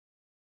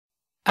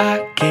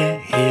I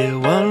can't hear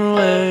one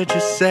word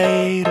you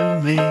say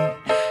to me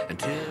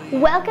until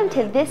Welcome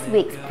to this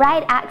week's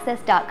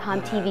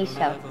BrideAccess.com TV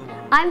show.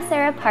 I'm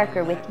Sarah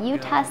Parker with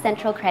Utah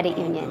Central Credit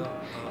Union.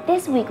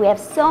 This week we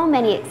have so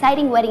many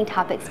exciting wedding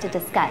topics to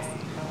discuss.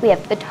 We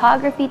have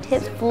photography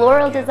tips,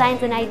 floral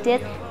designs and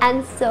ideas,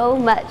 and so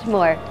much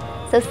more.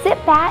 So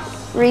sit back,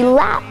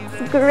 relax,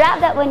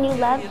 grab that one you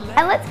love,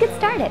 and let's get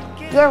started.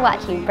 You're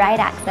watching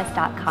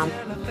BrideAccess.com.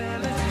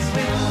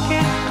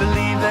 can't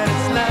believe that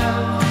it's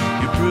love.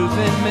 You're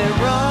proving me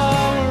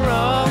wrong,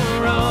 wrong,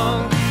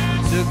 wrong.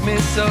 It took me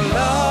so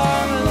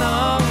long,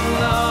 long,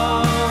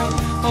 long.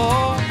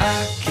 Oh,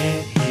 I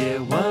can't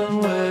hear one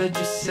word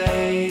you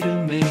say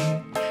to me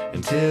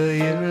until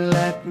you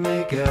let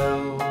me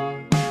go.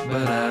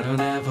 But I don't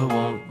ever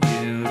want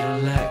you to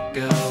let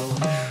go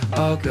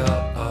or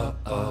go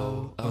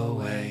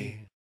away.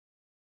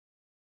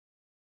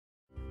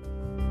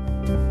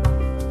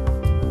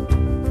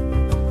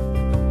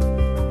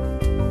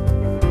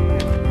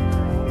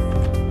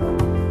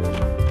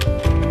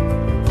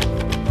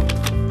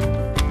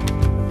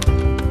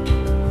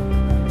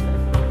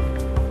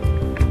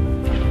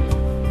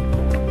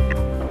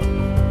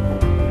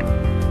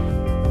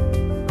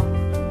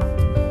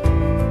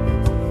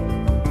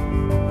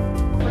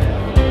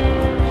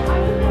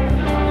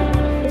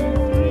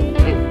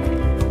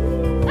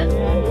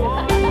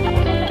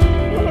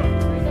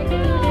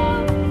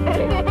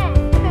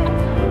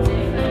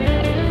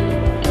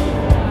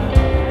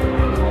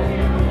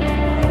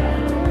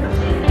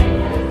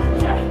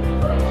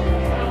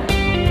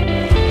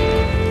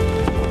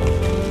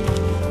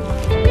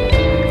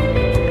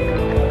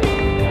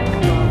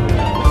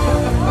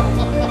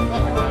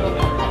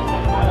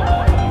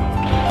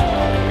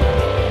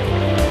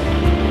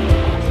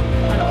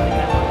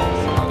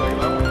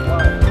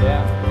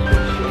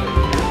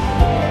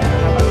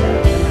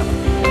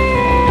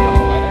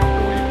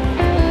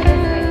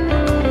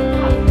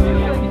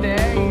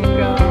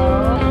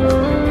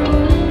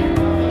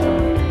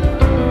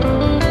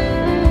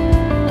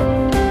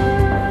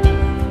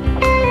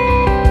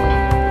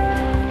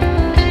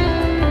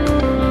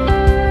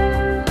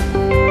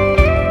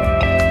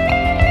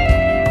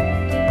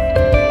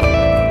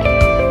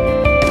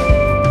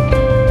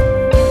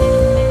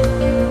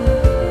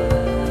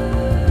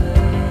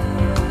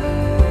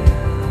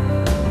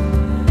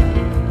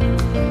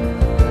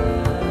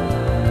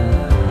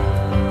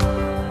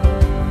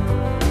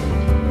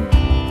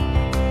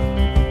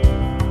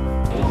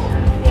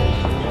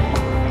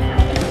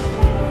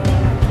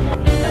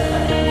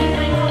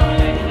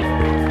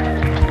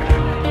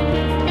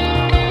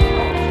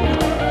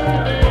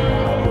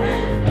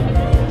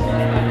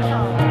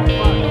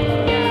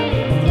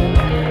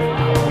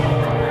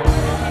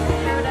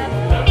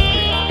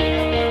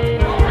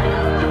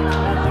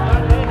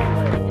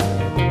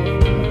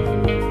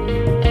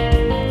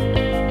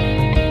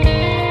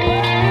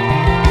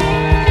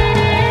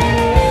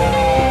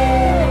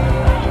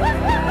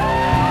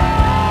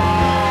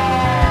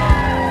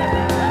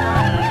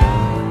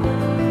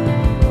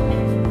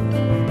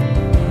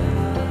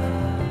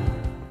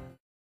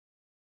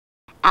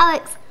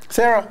 Alex,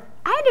 Sarah.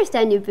 I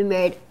understand you've been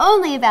married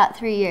only about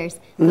 3 years,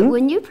 but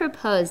when you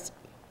proposed,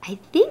 I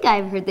think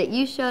I've heard that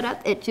you showed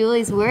up at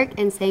Julie's work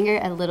and sang her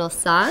a little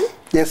song.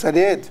 Yes, I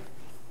did.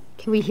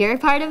 Can we hear a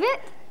part of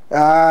it?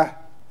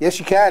 Yes,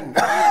 you can.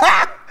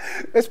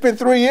 It's been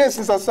 3 years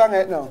since I sung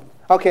it. No.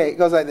 Okay, it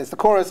goes like this. The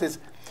chorus is,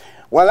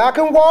 well, I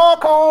can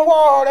walk on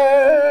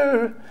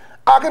water,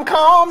 I can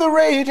calm the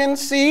raging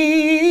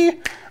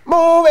sea,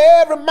 move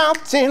every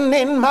mountain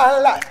in my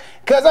life,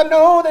 'cause I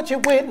know that you're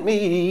with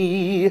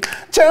me.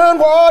 Turn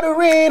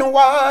water into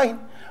wine,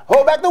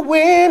 hold back the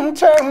wind,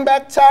 turn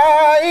back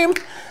time.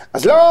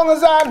 As long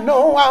as I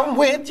know I'm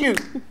with you,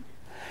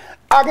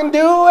 I can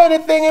do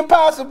anything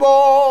impossible.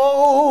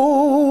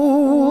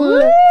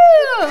 Woo!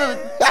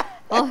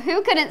 Well,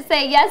 who couldn't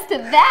say yes to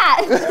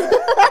that?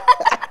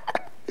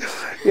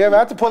 Yeah, man, I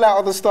have to pull out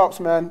all the stops,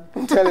 man.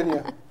 I'm telling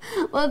you.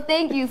 Well,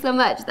 thank you so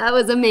much. That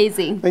was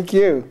amazing. Thank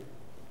you.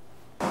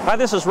 Hi,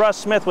 this is Russ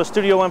Smith with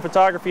Studio One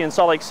Photography in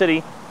Salt Lake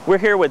City. We're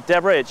here with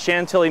Deborah at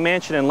Chantilly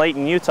Mansion in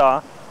Layton,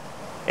 Utah,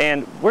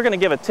 and we're going to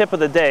give a tip of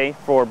the day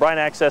for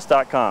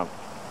BrideAccess.com.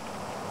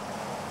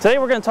 Today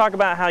we're going to talk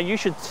about how you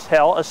should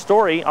tell a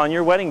story on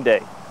your wedding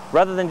day,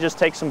 rather than just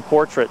take some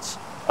portraits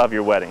of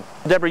your wedding.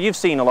 Deborah, you've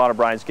seen a lot of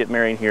brides get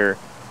married here.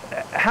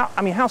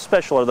 How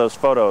special are those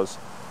photos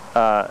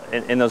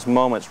in those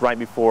moments right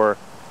before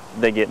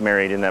they get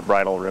married in that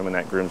bridal room, in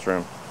that groom's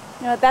room?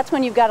 You know, that's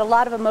when you've got a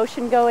lot of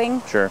emotion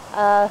going. Sure.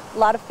 A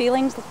lot of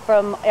feelings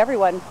from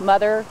everyone,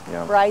 mother,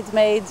 Yeah.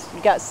 bridesmaids,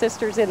 you've got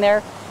sisters in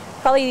there.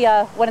 Probably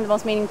one of the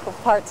most meaningful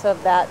parts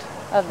of that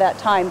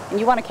time, and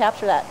you want to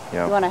capture that.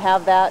 Yeah. You want to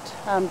have that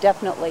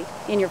definitely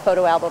in your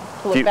photo album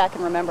to look back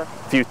and remember.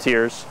 A few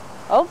tears.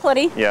 Oh,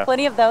 plenty. Yeah.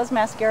 Plenty of those,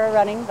 mascara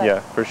running. But Yeah,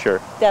 for sure.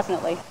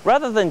 definitely.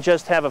 Rather than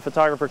just have a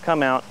photographer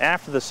come out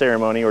after the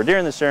ceremony or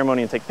during the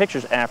ceremony and take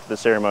pictures after the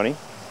ceremony,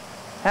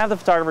 have the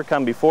photographer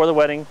come before the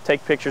wedding,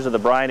 take pictures of the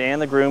bride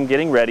and the groom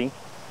getting ready,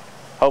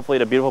 hopefully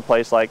at a beautiful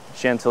place like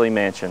Chantilly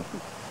Mansion.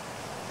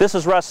 This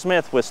is Russ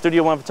Smith with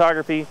Studio One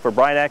Photography for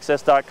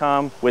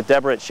BrideAccess.com with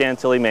Deborah at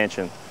Chantilly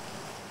Mansion.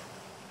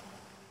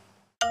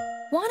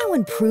 Want to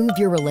improve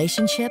your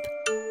relationship?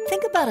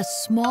 Think about a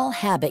small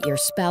habit your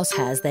spouse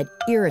has that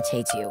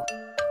irritates you.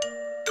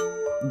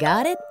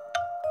 Got it?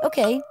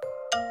 Okay.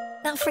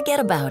 Now forget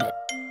about it.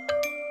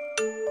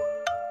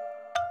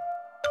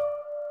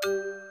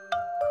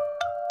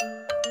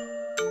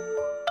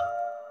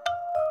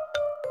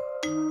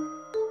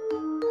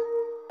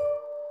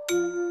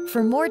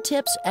 For more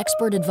tips,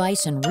 expert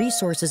advice, and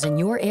resources in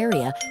your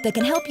area that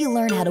can help you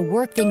learn how to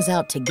work things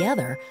out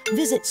together,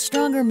 visit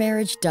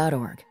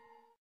StrongerMarriage.org.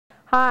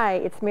 Hi,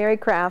 it's Mary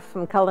Crafts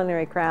from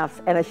Culinary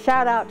Crafts, and a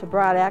shout out to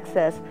Broad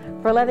Access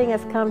for letting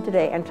us come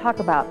today and talk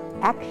about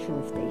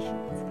action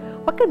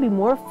stations. What could be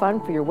more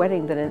fun for your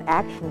wedding than an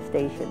action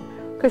station?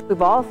 Because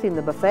we've all seen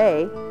the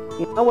buffet.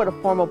 You know what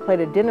a formal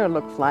plated dinner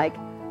looks like.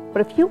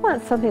 But if you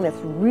want something that's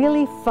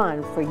really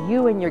fun for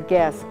you and your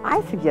guests,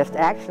 I suggest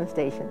action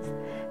stations.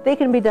 They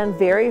can be done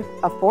very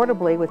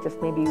affordably with just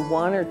maybe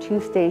 1 or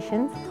 2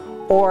 stations,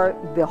 or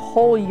the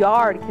whole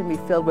yard can be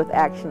filled with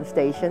action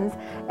stations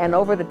and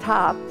over the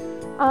top.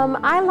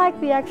 I like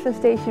the action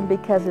station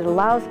because it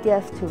allows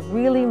guests to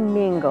really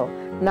mingle,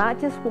 not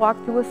just walk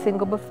through a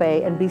single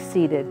buffet and be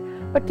seated,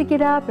 but to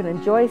get up and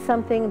enjoy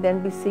something,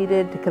 then be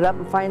seated, to get up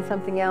and find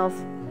something else.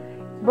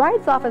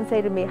 Brides often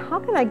say to me, how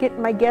can I get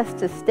my guests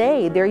to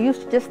stay? They're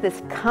used to just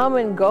this come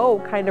and go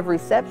kind of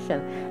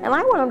reception, and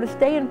I want them to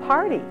stay and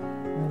party.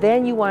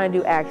 Then you want to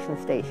do action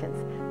stations,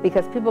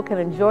 because people can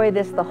enjoy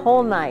this the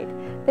whole night.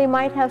 They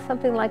might have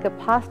something like a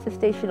pasta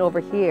station over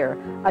here,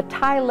 a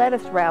Thai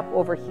lettuce wrap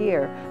over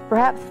here,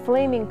 perhaps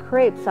flaming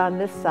crepes on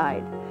this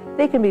side.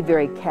 They can be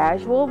very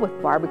casual with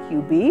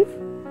barbecue beef.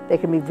 They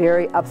can be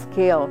very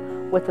upscale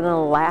with an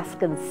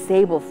Alaskan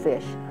sable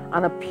fish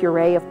on a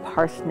puree of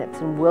parsnips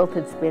and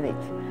wilted spinach.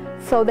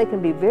 So they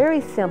can be very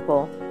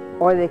simple,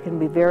 or they can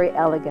be very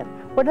elegant.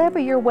 Whatever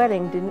your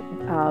wedding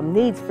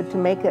needs to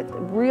make it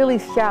really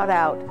shout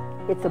out,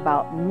 it's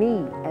about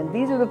me, and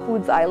these are the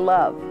foods I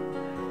love.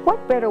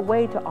 What better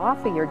way to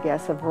offer your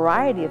guests a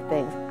variety of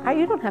things?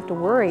 You don't have to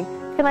worry.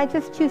 Can I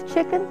just choose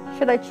chicken?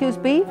 Should I choose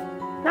beef?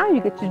 Now you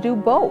get to do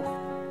both.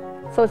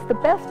 So it's the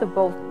best of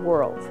both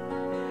worlds.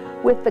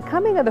 With the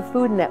coming of the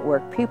Food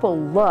Network, people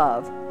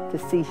love to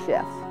see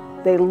chefs.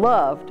 They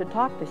love to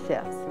talk to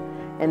chefs.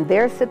 And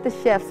there sit the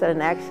chefs at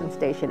an action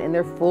station in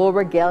their full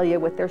regalia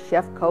with their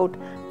chef coat,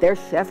 their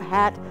chef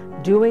hat,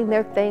 doing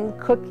their thing,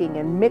 cooking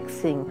and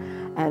mixing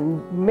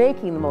and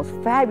making the most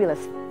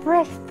fabulous,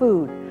 fresh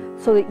food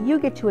so that you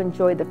get to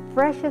enjoy the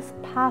freshest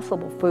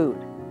possible food.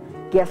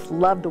 Guests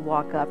love to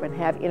walk up and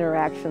have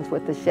interactions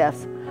with the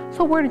chefs.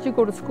 So where did you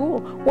go to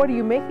school? What are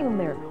you making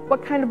there?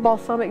 What kind of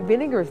balsamic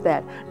vinegar is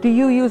that? Do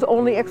you use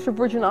only extra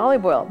virgin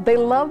olive oil? They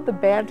love the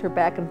banter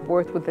back and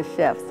forth with the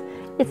chefs.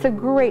 It's a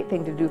great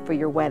thing to do for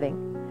your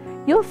wedding.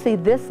 You'll see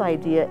this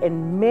idea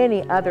and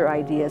many other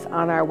ideas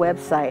on our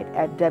website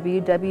at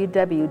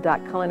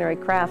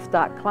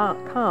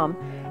www.culinarycrafts.com,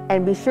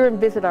 and be sure and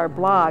visit our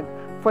blog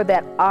for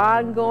that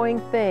ongoing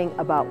thing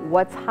about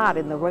what's hot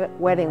in the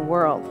wedding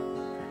world.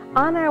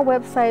 On our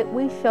website,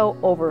 we show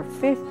over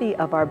 50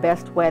 of our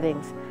best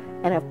weddings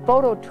and a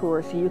photo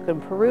tour so you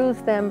can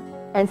peruse them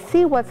and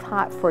see what's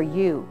hot for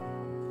you.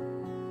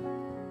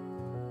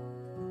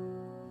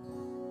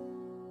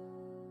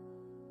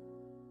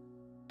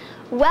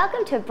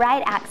 Welcome to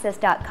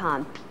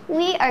BrideAccess.com.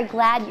 We are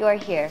glad you're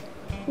here.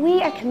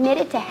 We are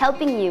committed to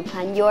helping you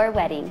plan your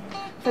wedding.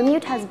 From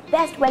Utah's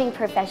best wedding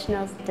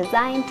professionals,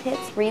 design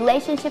tips,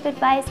 relationship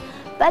advice,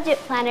 budget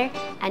planner,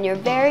 and your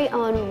very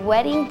own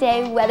wedding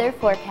day weather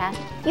forecast,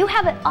 you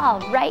have it all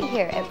right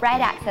here at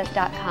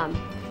BrideAccess.com.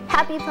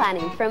 Happy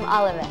planning from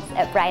all of us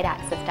at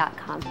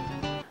BrideAccess.com.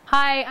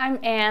 Hi, I'm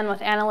Ann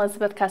with Ann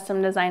Elizabeth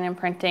Custom Design and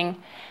Printing.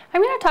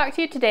 I'm going to talk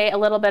to you today a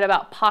little bit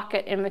about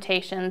pocket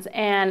invitations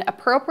and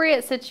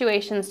appropriate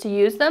situations to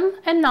use them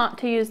and not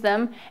to use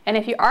them, and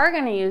if you are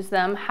going to use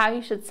them, how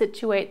you should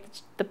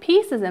situate the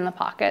pieces in the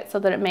pocket so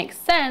that it makes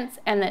sense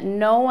and that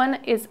no one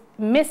is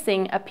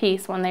missing a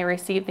piece when they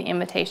receive the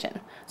invitation.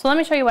 So let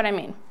me show you what I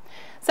mean.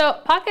 So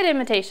pocket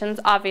invitations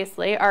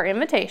obviously are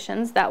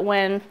invitations that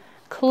when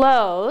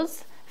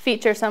closed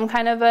feature some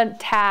kind of a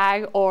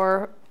tag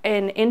or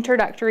an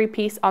introductory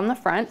piece on the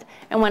front,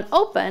 and when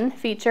open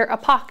feature a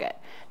pocket.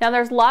 Now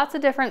there's lots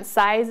of different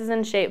sizes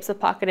and shapes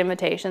of pocket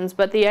invitations,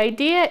 but the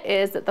idea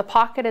is that the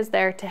pocket is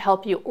there to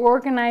help you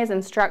organize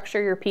and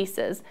structure your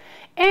pieces,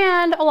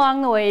 and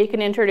along the way you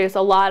can introduce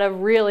a lot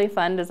of really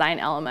fun design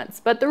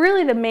elements. But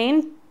really the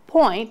main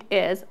point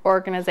is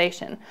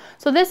organization.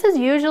 So this is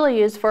usually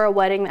used for a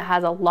wedding that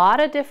has a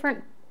lot of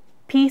different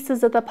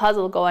pieces of the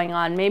puzzle going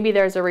on. Maybe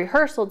there's a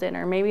rehearsal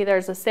dinner, maybe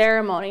there's a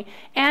ceremony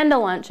and a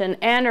luncheon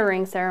and a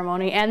ring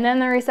ceremony, and then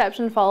the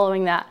reception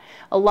following that.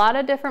 A lot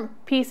of different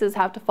pieces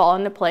have to fall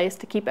into place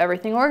to keep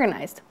everything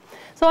organized.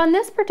 So on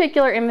this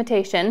particular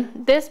invitation,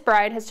 this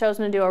bride has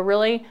chosen to do a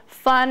really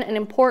fun and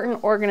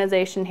important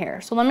organization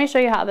here. So let me show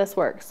you how this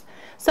works.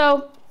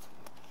 So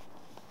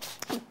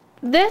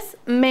This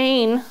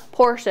main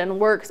portion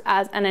works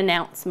as an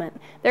announcement.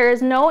 There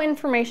is no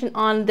information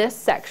on this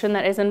section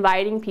that is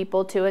inviting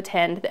people to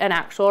attend an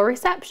actual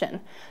reception.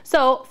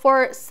 So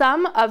for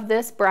some of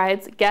this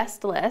bride's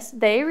guest list,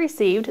 they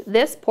received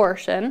this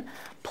portion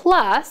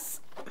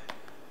plus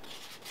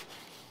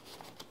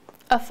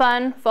a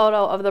fun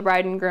photo of the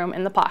bride and groom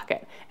in the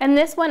pocket. And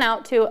this went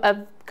out to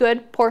a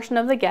good portion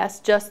of the guests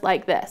just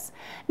like this.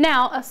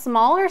 Now, a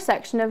smaller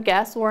section of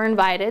guests were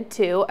invited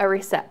to a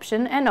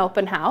reception and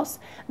open house.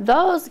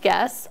 Those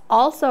guests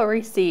also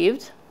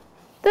received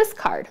this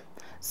card.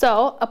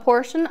 So a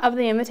portion of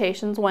the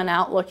invitations went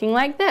out looking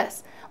like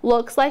this.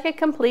 Looks like a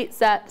complete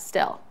set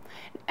still.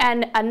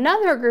 And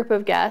another group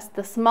of guests,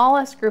 the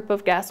smallest group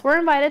of guests, were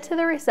invited to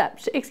the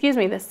reception,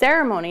 the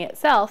ceremony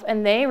itself,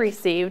 and they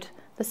received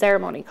the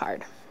ceremony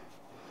card.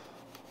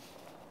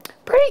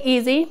 Pretty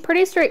easy,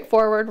 pretty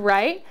straightforward,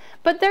 right?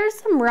 But there's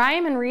some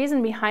rhyme and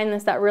reason behind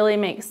this that really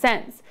makes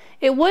sense.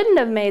 It wouldn't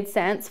have made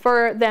sense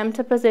for them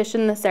to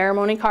position the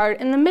ceremony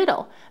card in the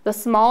middle. The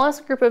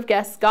smallest group of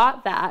guests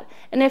got that,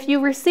 and if you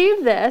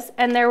received this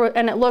and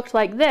it looked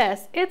like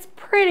this, it's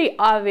pretty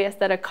obvious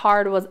that a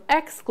card was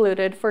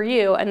excluded for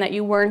you and that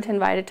you weren't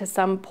invited to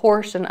some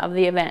portion of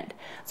the event.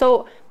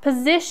 So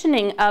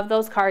positioning of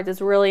those cards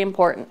is really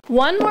important.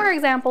 One more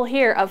example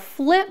here of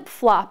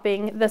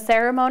flip-flopping the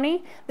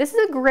ceremony. This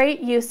is a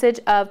great usage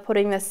of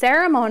putting the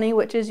ceremony,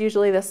 which is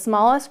usually the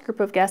smallest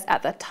group of guests,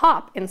 at the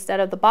top instead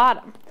of the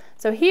bottom.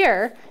 So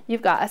here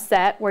you've got a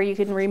set where you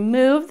can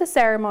remove the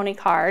ceremony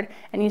card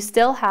and you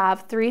still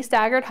have 3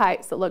 staggered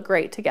heights that look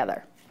great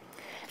together.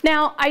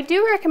 Now, I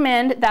do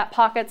recommend that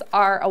pockets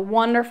are a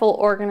wonderful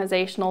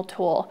organizational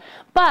tool,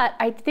 but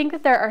I think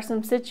that there are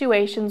some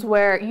situations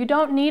where you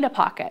don't need a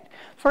pocket.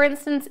 For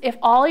instance, if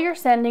all you're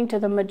sending to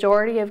the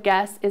majority of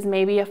guests is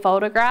maybe a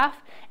photograph,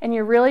 and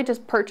you're really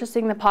just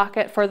purchasing the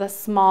pocket for the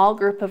small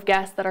group of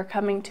guests that are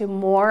coming to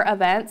more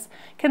events,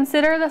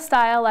 consider the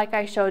style like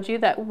I showed you,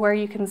 that where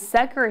you can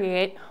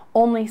segregate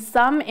only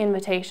some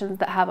invitations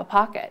that have a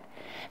pocket.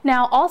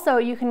 Now also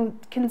you can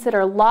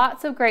consider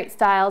lots of great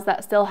styles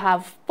that still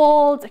have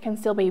folds. It can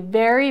still be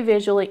very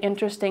visually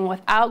interesting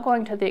without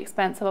going to the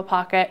expense of a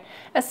pocket,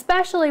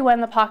 especially when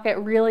the pocket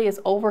really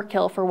is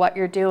overkill for what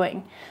you're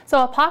doing.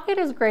 So a pocket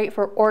is great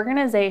for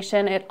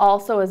organization. It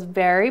also is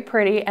very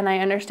pretty, and I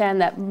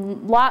understand that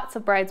lots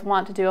of brides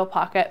want to do a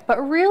pocket, but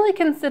really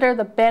consider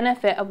the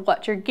benefit of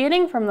what you're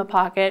getting from the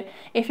pocket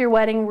if your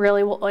wedding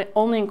really will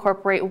only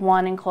incorporate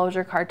one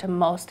enclosure card to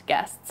most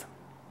guests.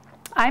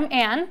 I'm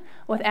Ann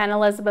with Ann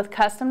Elizabeth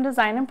Custom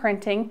Design and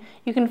Printing.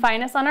 You can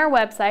find us on our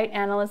website,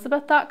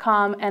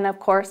 annelizabeth.com, and of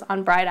course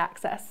on Bride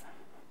Access.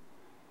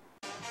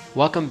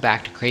 Welcome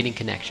back to Creating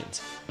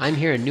Connections. I'm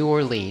here in New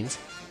Orleans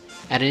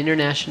at an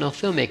international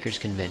filmmakers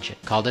convention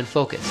called In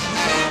Focus.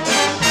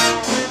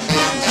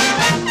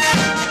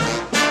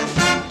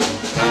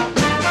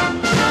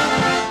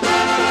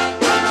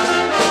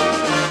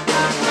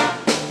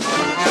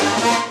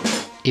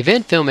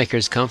 Event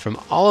filmmakers come from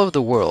all over the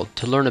world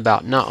to learn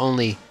about not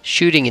only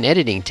shooting and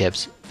editing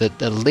tips, but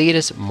the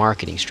latest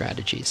marketing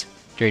strategies.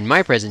 During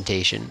my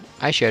presentation,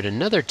 I shared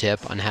another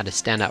tip on how to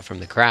stand out from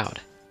the crowd.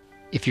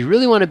 If you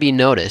really want to be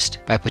noticed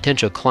by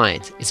potential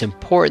clients, it's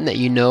important that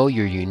you know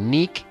your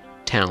unique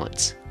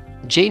talents.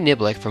 Jay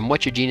Niblick from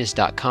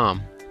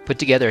whatyourgenius.com put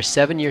together a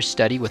 7-year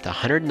study with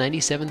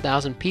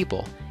 197,000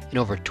 people in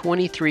over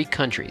 23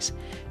 countries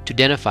to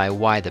identify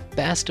why the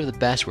best of the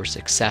best were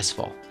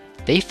successful.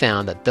 They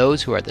found that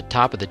those who are at the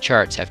top of the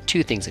charts have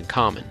 2 things in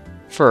common.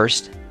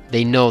 First,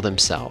 they know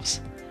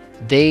themselves.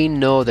 They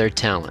know their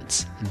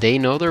talents. They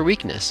know their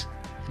weakness.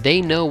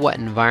 They know what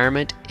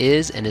environment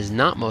is and is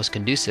not most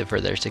conducive for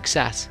their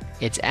success.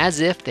 It's as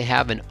if they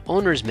have an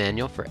owner's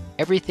manual for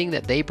everything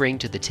that they bring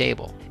to the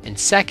table. And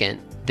second,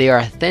 they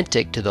are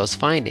authentic to those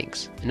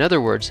findings. In other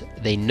words,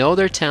 they know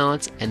their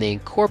talents and they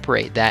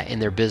incorporate that in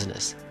their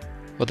business.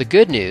 Well, the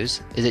good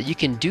news is that you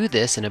can do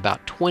this in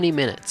about 20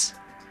 minutes.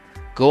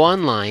 Go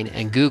online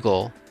and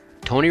Google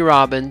Tony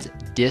Robbins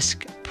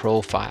Disc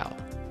Profile.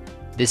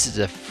 This is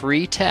a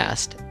free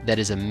test that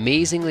is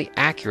amazingly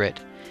accurate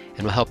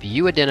and will help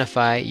you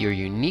identify your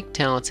unique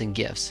talents and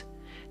gifts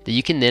that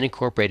you can then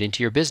incorporate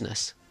into your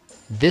business.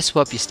 This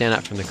will help you stand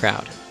out from the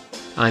crowd.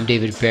 I'm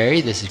David Perry.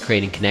 This is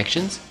Creating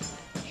Connections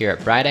here at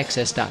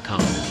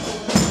brideaccess.com.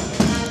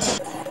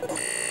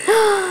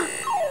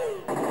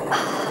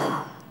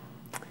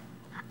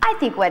 I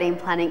think wedding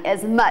planning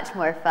is much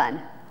more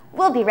fun.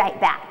 We'll be right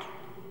back.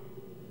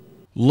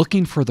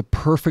 Looking for the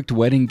perfect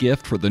wedding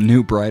gift for the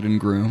new bride and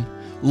groom?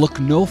 Look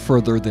no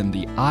further than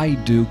the I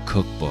Do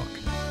Cookbook.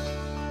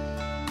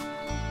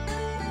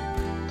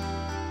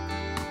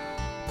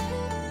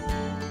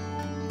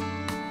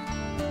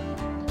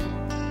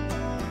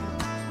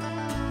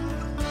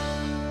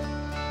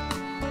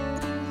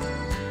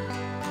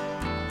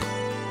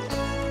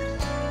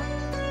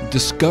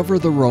 Discover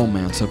the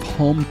romance of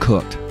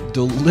home-cooked,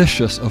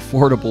 delicious,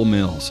 affordable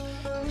meals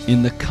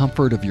in the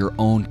comfort of your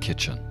own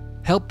kitchen.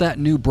 Help that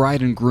new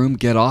bride and groom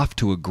get off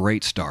to a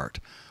great start.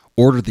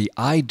 Order the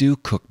I Do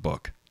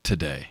Cookbook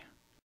today.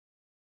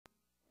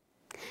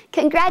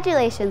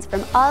 Congratulations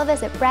from all of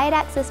us at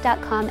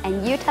brideaccess.com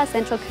and Utah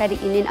Central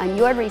Credit Union on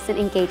your recent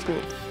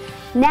engagement.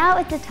 Now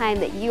is the time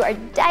that you are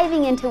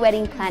diving into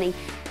wedding planning,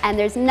 and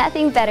there's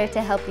nothing better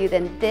to help you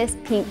than this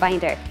pink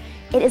binder.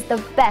 It is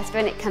the best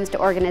when it comes to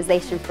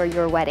organization for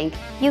your wedding.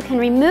 You can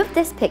remove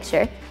this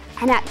picture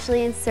and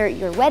actually insert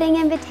your wedding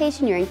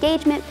invitation, your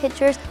engagement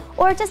pictures,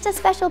 or just a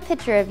special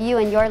picture of you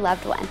and your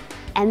loved one.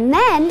 And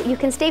then you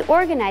can stay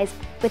organized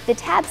with the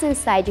tabs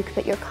inside. You can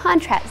put your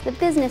contracts, the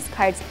business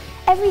cards,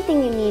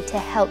 everything you need to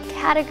help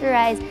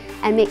categorize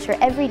and make sure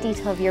every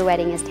detail of your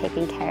wedding is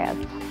taken care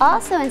of.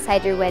 Also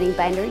inside your wedding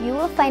binder, you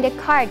will find a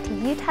card to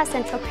Utah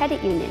Central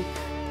Credit Union.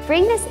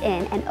 Bring this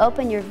in and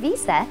open your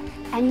Visa,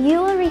 and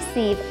you will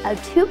receive a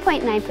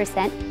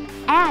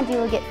 2.9% and you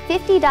will get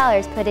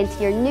 $50 put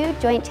into your new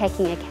joint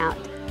checking account.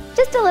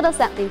 Just a little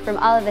something from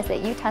all of us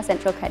at Utah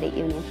Central Credit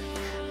Union.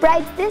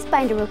 Brides, this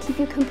binder will keep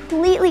you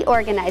completely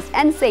organized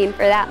and sane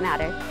for that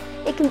matter.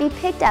 It can be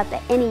picked up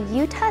at any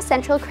Utah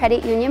Central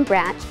Credit Union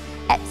branch,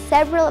 at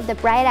several of the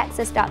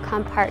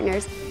brideaccess.com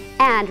partners,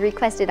 and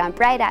requested on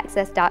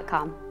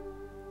brideaccess.com.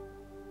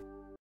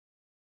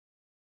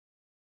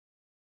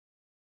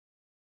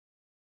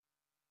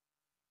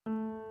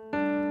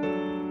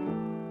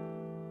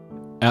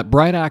 At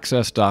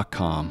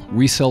brideaccess.com,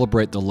 we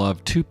celebrate the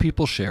love two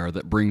people share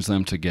that brings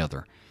them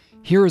together.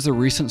 Here is a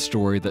recent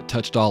story that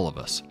touched all of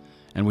us,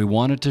 and we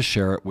wanted to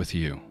share it with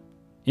you.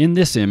 In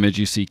this image,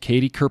 you see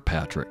Katie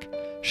Kirkpatrick.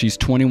 She's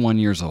 21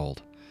 years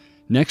old.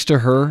 Next to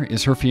her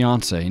is her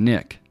fiancé,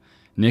 Nick.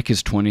 Nick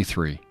is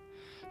 23.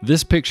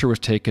 This picture was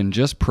taken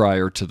just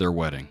prior to their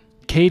wedding.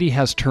 Katie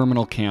has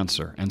terminal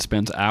cancer and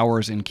spends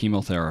hours in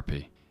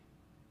chemotherapy.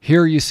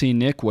 Here you see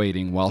Nick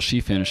waiting while she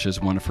finishes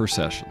one of her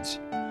sessions.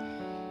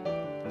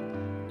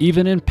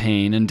 Even in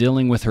pain and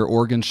dealing with her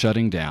organs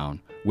shutting down,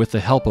 with the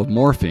help of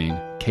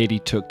morphine, Katie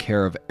took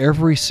care of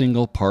every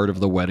single part of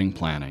the wedding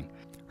planning.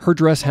 Her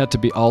dress had to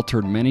be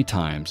altered many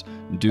times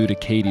due to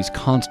Katie's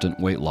constant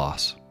weight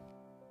loss.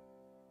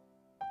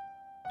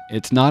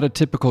 It's not a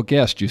typical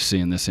guest you see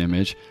in this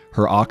image,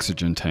 her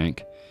oxygen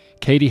tank.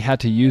 Katie had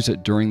to use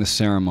it during the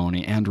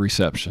ceremony and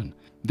reception.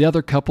 The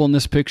other couple in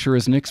this picture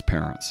is Nick's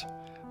parents.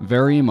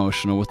 Very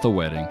emotional with the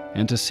wedding,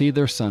 and to see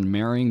their son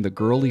marrying the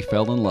girl he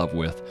fell in love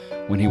with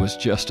when he was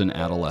just an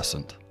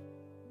adolescent.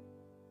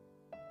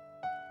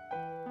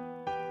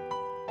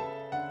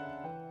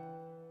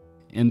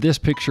 In this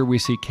picture we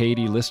see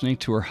Katie listening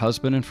to her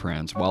husband and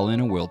friends while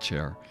in a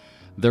wheelchair.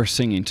 They're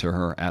singing to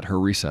her at her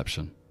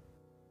reception.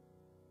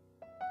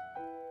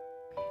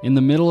 In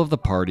the middle of the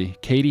party,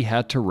 Katie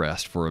had to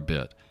rest for a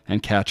bit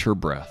and catch her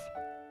breath.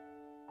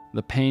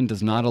 The pain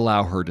does not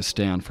allow her to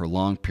stand for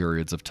long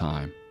periods of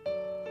time.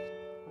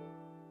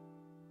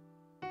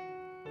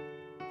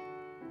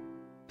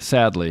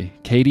 Sadly,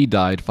 Katie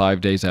died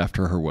 5 days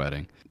after her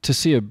wedding. To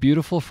see a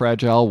beautiful,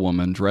 fragile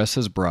woman dress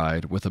as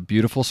bride with a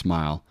beautiful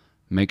smile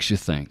makes you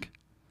think.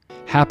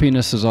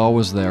 Happiness is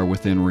always there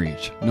within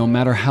reach, no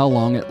matter how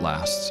long it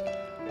lasts.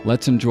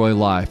 Let's enjoy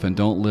life and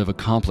don't live a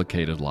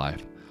complicated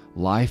life.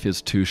 Life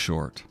is too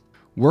short.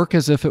 Work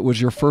as if it was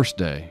your first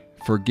day.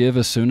 Forgive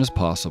as soon as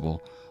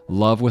possible.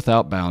 Love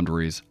without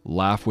boundaries.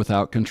 Laugh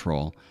without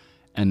control.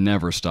 And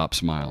never stop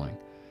smiling.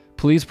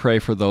 Please pray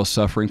for those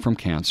suffering from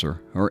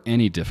cancer or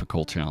any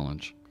difficult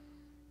challenge.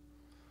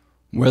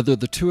 Whether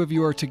the two of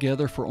you are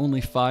together for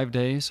only 5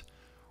 days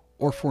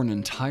or for an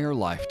entire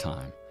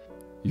lifetime,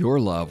 your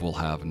love will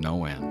have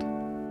no end.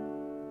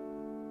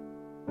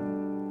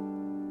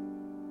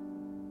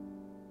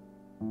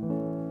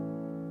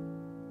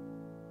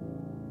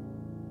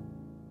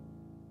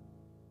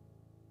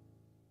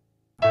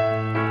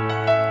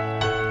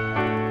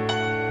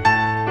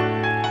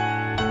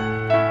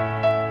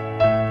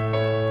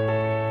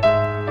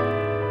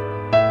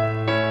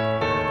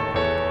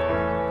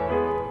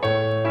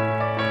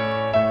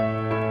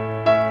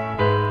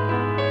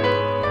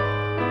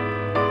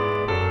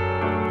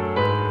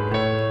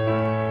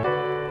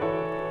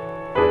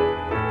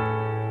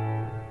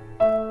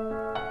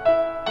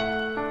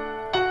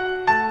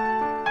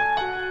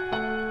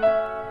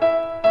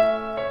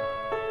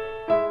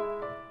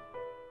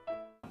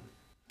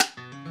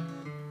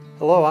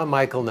 Hello, I'm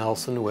Michael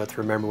Nelson with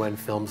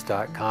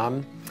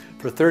RememberWhenFilms.com.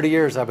 For 30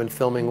 years I've been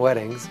filming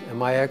weddings, and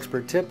my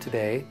expert tip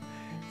today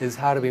is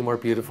how to be more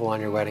beautiful on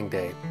your wedding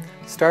day.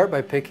 Start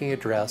by picking a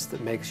dress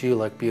that makes you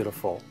look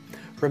beautiful.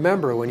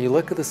 Remember, when you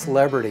look at the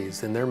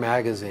celebrities in their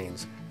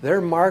magazines,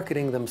 they're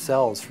marketing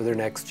themselves for their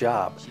next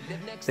job.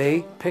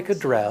 They pick a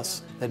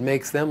dress that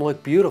makes them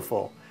look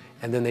beautiful,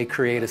 and then they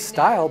create a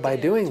style by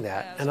doing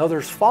that, and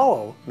others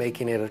follow,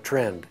 making it a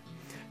trend.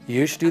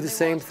 You should do the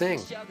same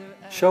thing.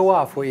 Show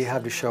off what you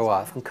have to show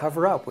off and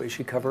cover up what you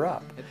should cover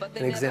up.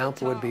 An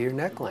example would be your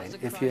neckline.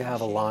 If you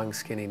have a long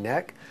skinny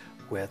neck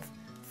with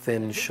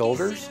thin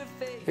shoulders,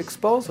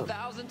 expose them.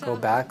 Go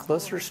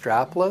backless or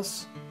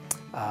strapless.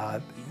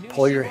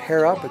 Pull your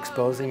hair up,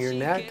 exposing your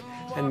neck,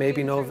 and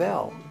maybe no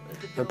veil.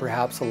 And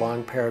perhaps a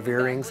long pair of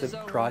earrings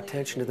that draw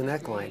attention to the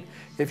neckline.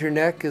 If your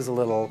neck is a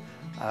little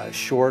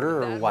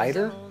shorter or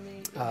wider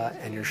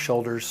and your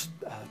shoulders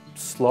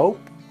slope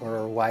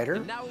or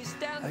wider,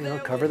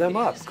 cover them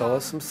up. Go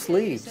with some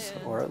sleeves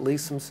or at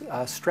least some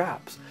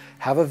straps.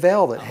 Have a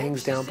veil that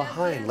hangs down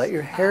behind. Let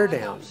your hair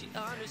down.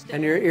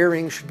 And your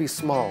earrings should be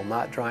small,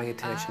 not drawing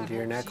attention to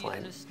your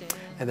neckline.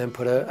 And then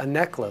put a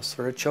necklace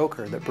or a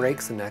choker that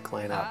breaks the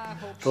neckline up.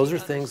 Those are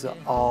things that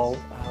all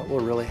will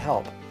really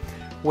help.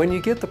 When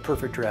you get the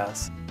perfect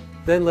dress,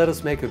 then let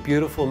us make a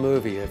beautiful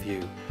movie of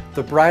you.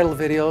 The bridal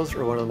videos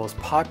are one of the most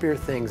popular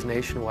things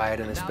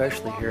nationwide and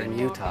especially here in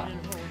Utah.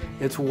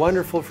 It's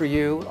wonderful for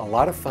you, a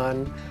lot of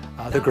fun.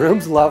 The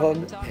grooms love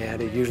them,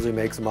 and it usually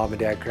makes mom and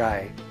dad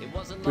cry.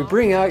 We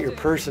bring out your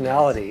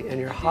personality and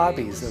your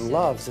hobbies and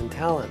loves and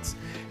talents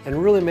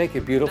and really make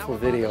a beautiful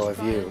video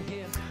of you.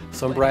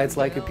 Some brides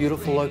like a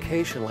beautiful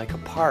location like a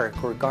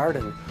park or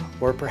garden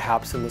or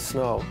perhaps in the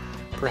snow.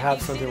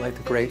 Perhaps something like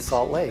the Great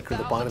Salt Lake or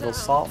the Bonneville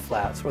Salt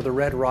Flats or the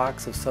Red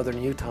Rocks of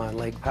southern Utah and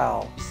Lake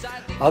Powell.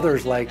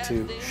 Others like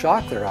to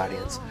shock their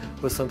audience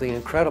with something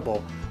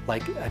incredible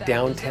like a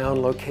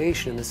downtown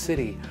location in the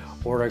city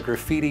or a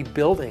graffiti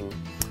building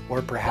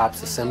or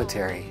perhaps a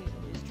cemetery.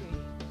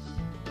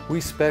 We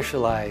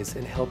specialize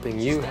in helping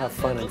you have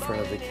fun in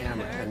front of the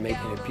camera and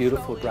making a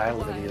beautiful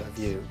bridal video of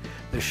you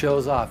that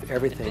shows off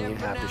everything you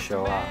have to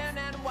show off.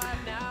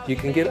 You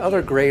can get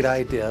other great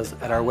ideas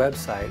at our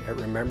website at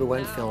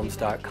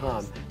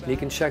rememberwhenfilms.com, and you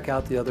can check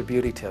out the other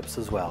beauty tips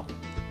as well.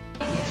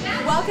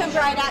 Welcome,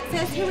 Bride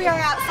Access. Here we are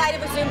outside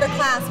of a Zumba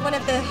class, one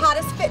of the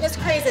hottest fitness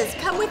crazes.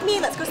 Come with me,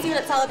 let's go see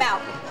what it's all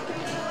about.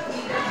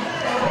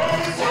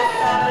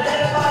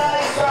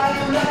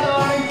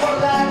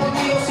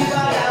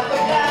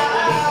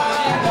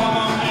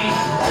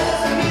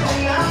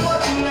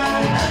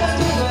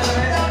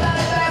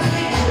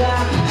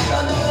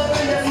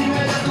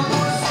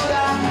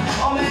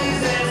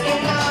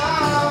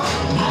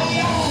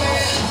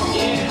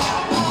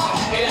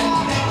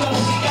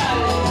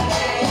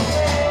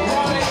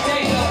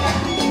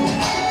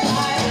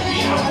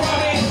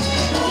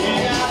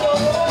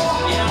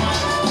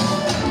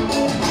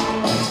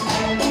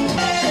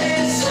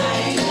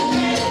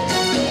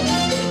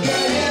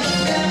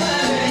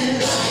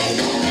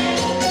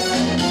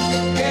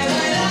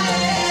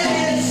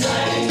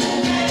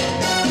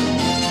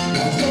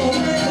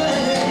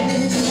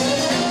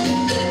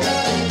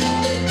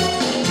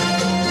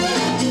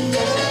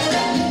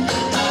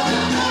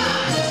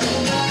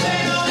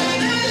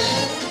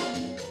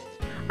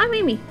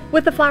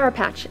 With the Flower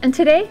Patch, and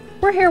today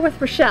we're here with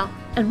Rochelle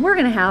and we're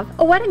going to have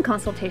a wedding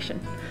consultation.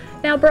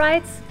 Now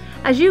brides,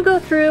 as you go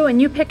through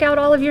and you pick out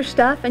all of your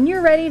stuff and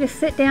you're ready to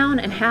sit down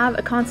and have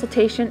a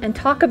consultation and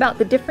talk about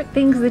the different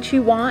things that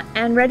you want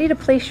and ready to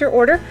place your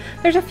order,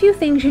 there's a few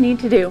things you need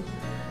to do.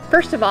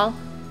 First of all,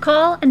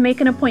 call and make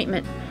an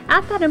appointment.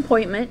 At that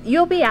appointment,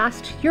 you'll be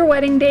asked your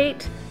wedding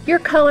date, your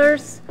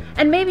colors,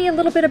 and maybe a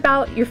little bit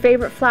about your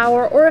favorite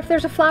flower or if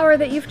there's a flower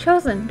that you've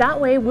chosen. That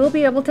way we'll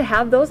be able to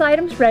have those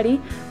items ready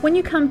when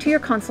you come to your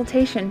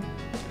consultation.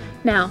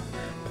 Now,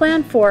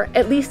 plan for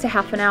at least a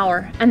half an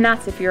hour, and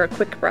that's if you're a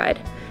quick bride.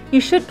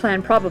 You should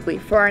plan probably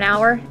for an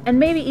hour and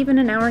maybe even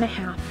an hour and a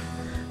half.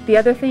 The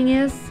other thing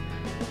is,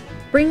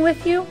 bring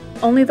with you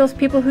only those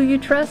people who you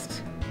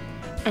trust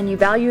and you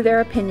value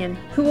their opinion,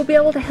 who will be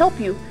able to help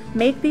you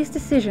make these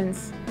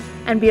decisions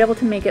and be able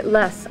to make it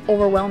less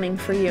overwhelming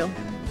for you.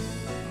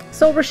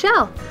 So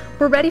Rochelle,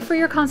 we're ready for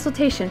your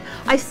consultation.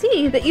 I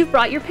see that you've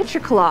brought your picture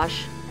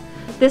collage.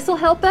 This will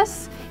help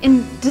us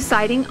in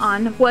deciding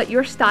on what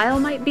your style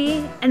might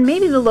be and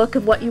maybe the look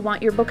of what you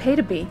want your bouquet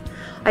to be.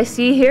 I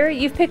see here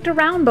you've picked a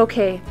round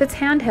bouquet that's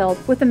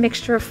handheld with a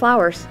mixture of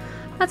flowers.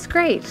 That's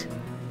great.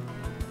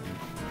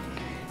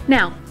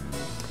 Now,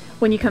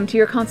 when you come to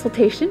your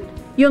consultation,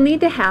 you'll need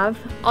to have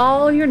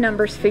all your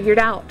numbers figured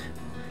out.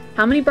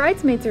 How many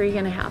bridesmaids are you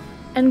going to have?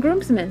 And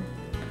groomsmen?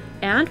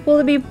 And will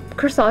it be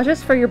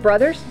corsages for your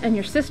brothers and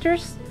your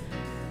sisters?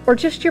 Or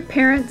just your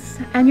parents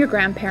and your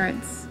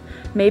grandparents?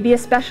 Maybe a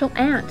special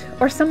aunt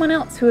or someone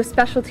else who is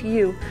special to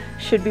you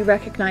should be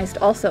recognized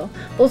also.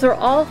 Those are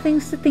all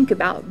things to think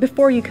about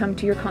before you come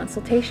to your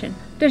consultation.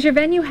 Does your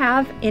venue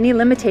have any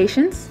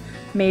limitations?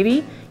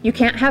 Maybe you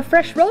can't have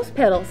fresh rose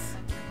petals.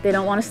 They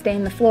don't want to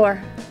stain the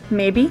floor.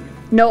 Maybe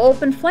no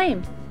open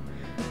flame.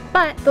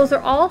 But those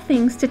are all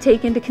things to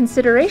take into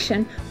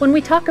consideration when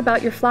we talk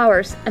about your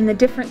flowers and the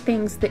different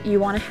things that you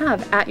want to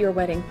have at your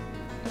wedding.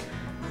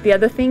 The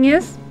other thing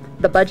is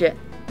the budget.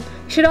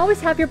 You should always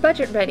have your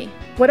budget ready.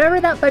 Whatever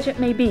that budget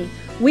may be,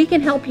 we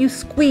can help you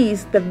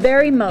squeeze the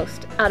very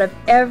most out of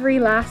every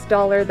last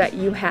dollar that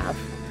you have.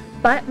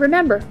 But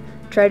remember,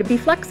 try to be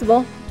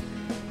flexible.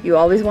 You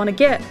always want to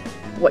get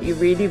what you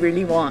really,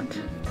 really want.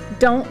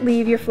 Don't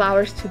leave your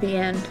flowers to the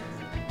end.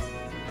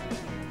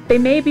 They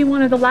may be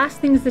one of the last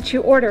things that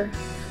you order,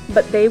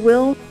 but they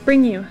will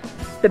bring you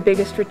the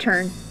biggest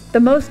return, the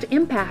most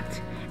impact,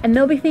 and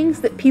they'll be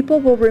things that people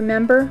will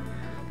remember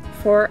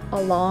for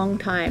a long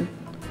time.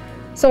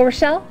 So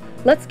Rochelle,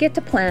 let's get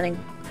to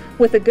planning.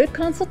 With a good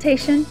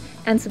consultation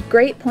and some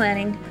great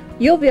planning,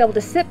 you'll be able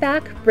to sit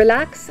back,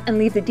 relax, and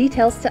leave the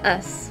details to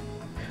us.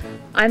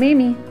 I'm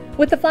Amy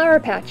with the Flower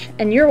Patch,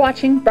 and you're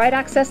watching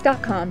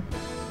BrideAccess.com.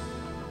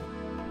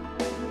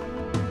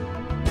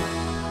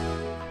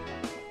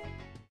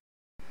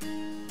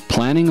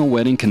 planning a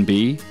wedding can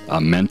be a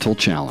mental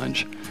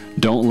challenge.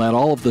 Don't let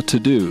all of the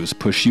to-dos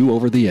push you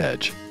over the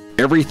edge.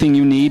 Everything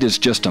you need is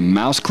just a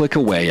mouse click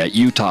away at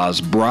Utah's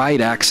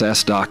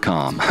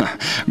brideaccess.com.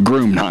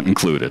 Groom not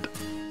included.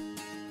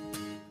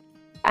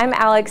 I'm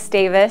Alex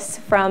Davis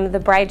from the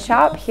Bride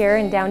Shop here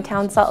in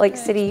downtown Salt Lake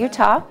City,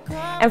 Utah.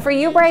 And for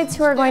you brides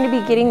who are going to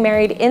be getting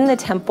married in the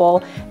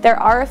temple, there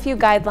are a few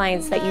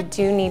guidelines that you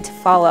do need to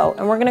follow,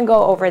 and we're going to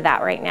go over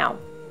that right now.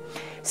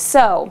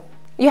 So,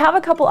 you have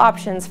a couple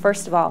options.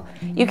 First of all,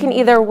 you can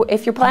either,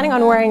 if you're planning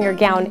on wearing your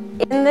gown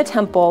in the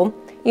temple,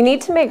 you need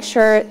to make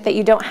sure that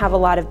you don't have a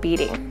lot of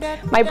beading.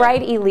 My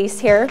bride Elise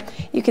here,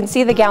 you can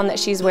see the gown that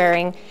she's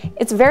wearing.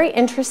 It's very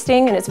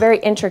interesting and it's very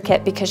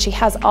intricate because she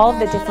has all of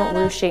the different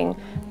ruching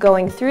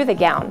going through the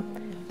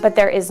gown, but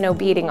there is no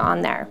beading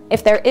on there.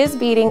 If there is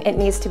beading, it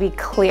needs to be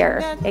clear.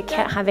 It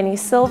can't have any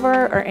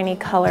silver or any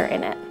color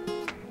in it.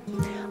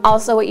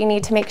 Also, what you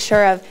need to make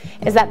sure of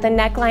is that the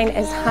neckline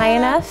is high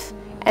enough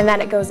and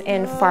that it goes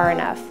in far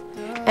enough,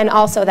 and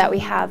also that we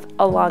have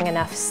a long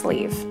enough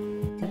sleeve.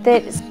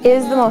 This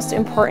is the most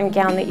important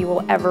gown that you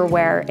will ever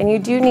wear, and you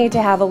do need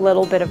to have a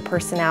little bit of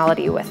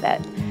personality with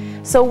it.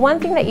 So one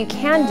thing that you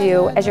can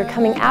do as you're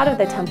coming out of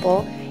the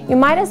temple, you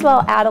might as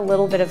well add a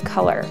little bit of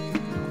color.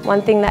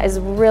 One thing that is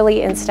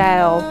really in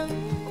style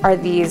are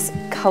these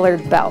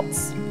colored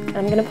belts. And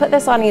I'm going to put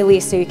this on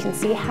Elise so you can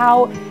see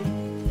how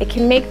it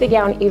can make the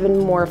gown even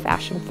more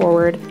fashion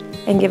forward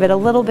and give it a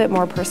little bit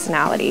more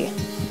personality.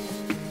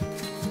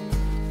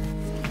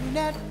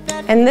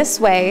 And this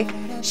way,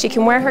 she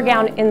can wear her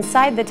gown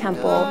inside the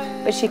temple,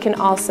 but she can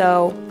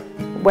also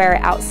wear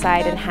it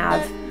outside and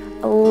have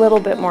a little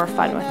bit more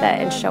fun with it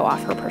and show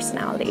off her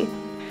personality.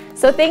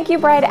 So thank you,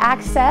 Bride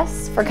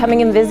Access, for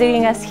coming and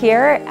visiting us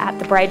here at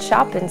the Bride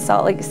Shop in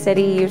Salt Lake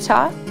City,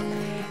 Utah.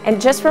 And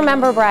just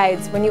remember,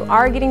 brides, when you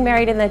are getting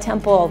married in the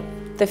temple,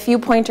 the few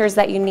pointers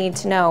that you need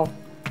to know: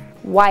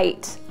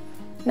 white,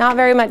 not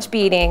very much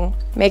beading,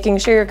 making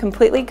sure you're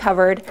completely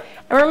covered,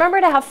 and remember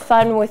to have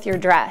fun with your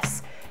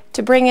dress,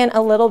 to bring in a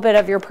little bit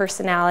of your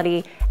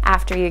personality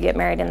after you get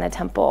married in the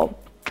temple.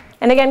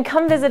 And again,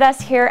 come visit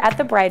us here at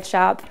the Bride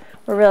Shop.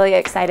 We're really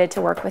excited to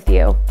work with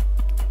you.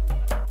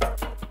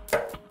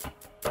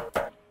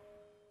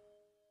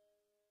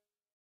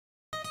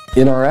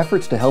 In our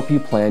efforts to help you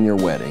plan your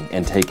wedding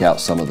and take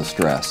out some of the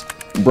stress,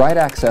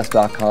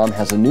 brideaccess.com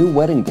has a new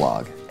wedding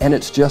blog, and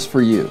it's just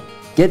for you.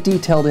 Get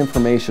detailed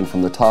information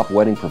from the top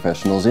wedding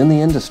professionals in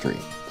the industry,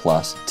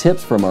 plus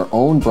tips from our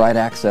own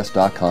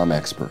brideaccess.com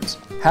experts.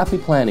 Happy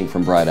planning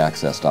from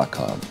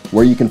brideaccess.com,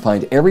 where you can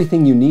find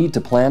everything you need to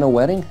plan a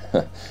wedding,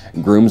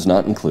 grooms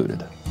not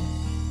included.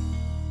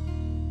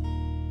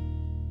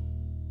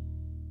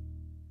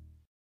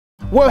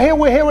 Well,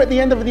 we're here at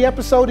the end of the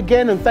episode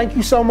again, and thank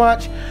you so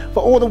much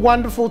for all the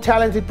wonderful,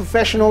 talented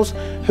professionals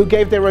who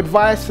gave their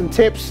advice and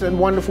tips and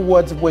wonderful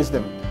words of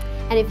wisdom.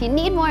 And if you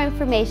need more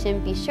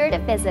information, be sure to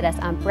visit us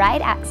on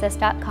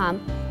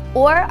brideaccess.com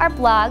or our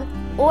blog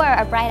or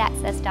our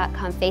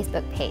brideaccess.com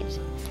Facebook page.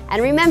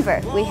 And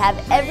remember, we have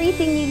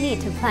everything you need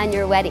to plan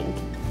your wedding.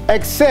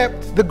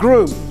 Except the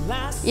groom.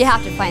 You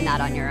have to find that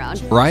on your own.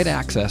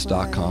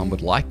 BrideAccess.com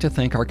would like to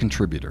thank our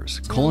contributors: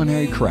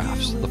 Culinary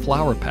Crafts, The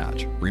Flower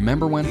Patch,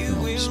 Remember When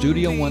Film,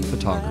 Studio One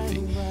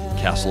Photography,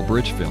 Castle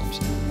Bridge Films,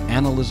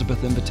 Anne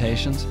Elizabeth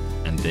Invitations,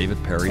 and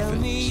David Perry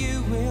Films.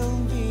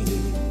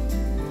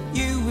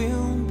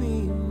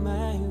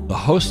 The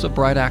hosts of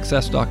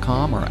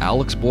BrideAccess.com are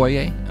Alex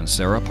Boyer and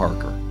Sarah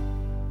Parker.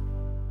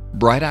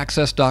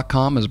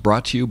 BrideAccess.com is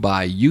brought to you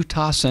by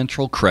Utah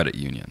Central Credit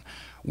Union.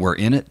 We're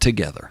in it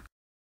together.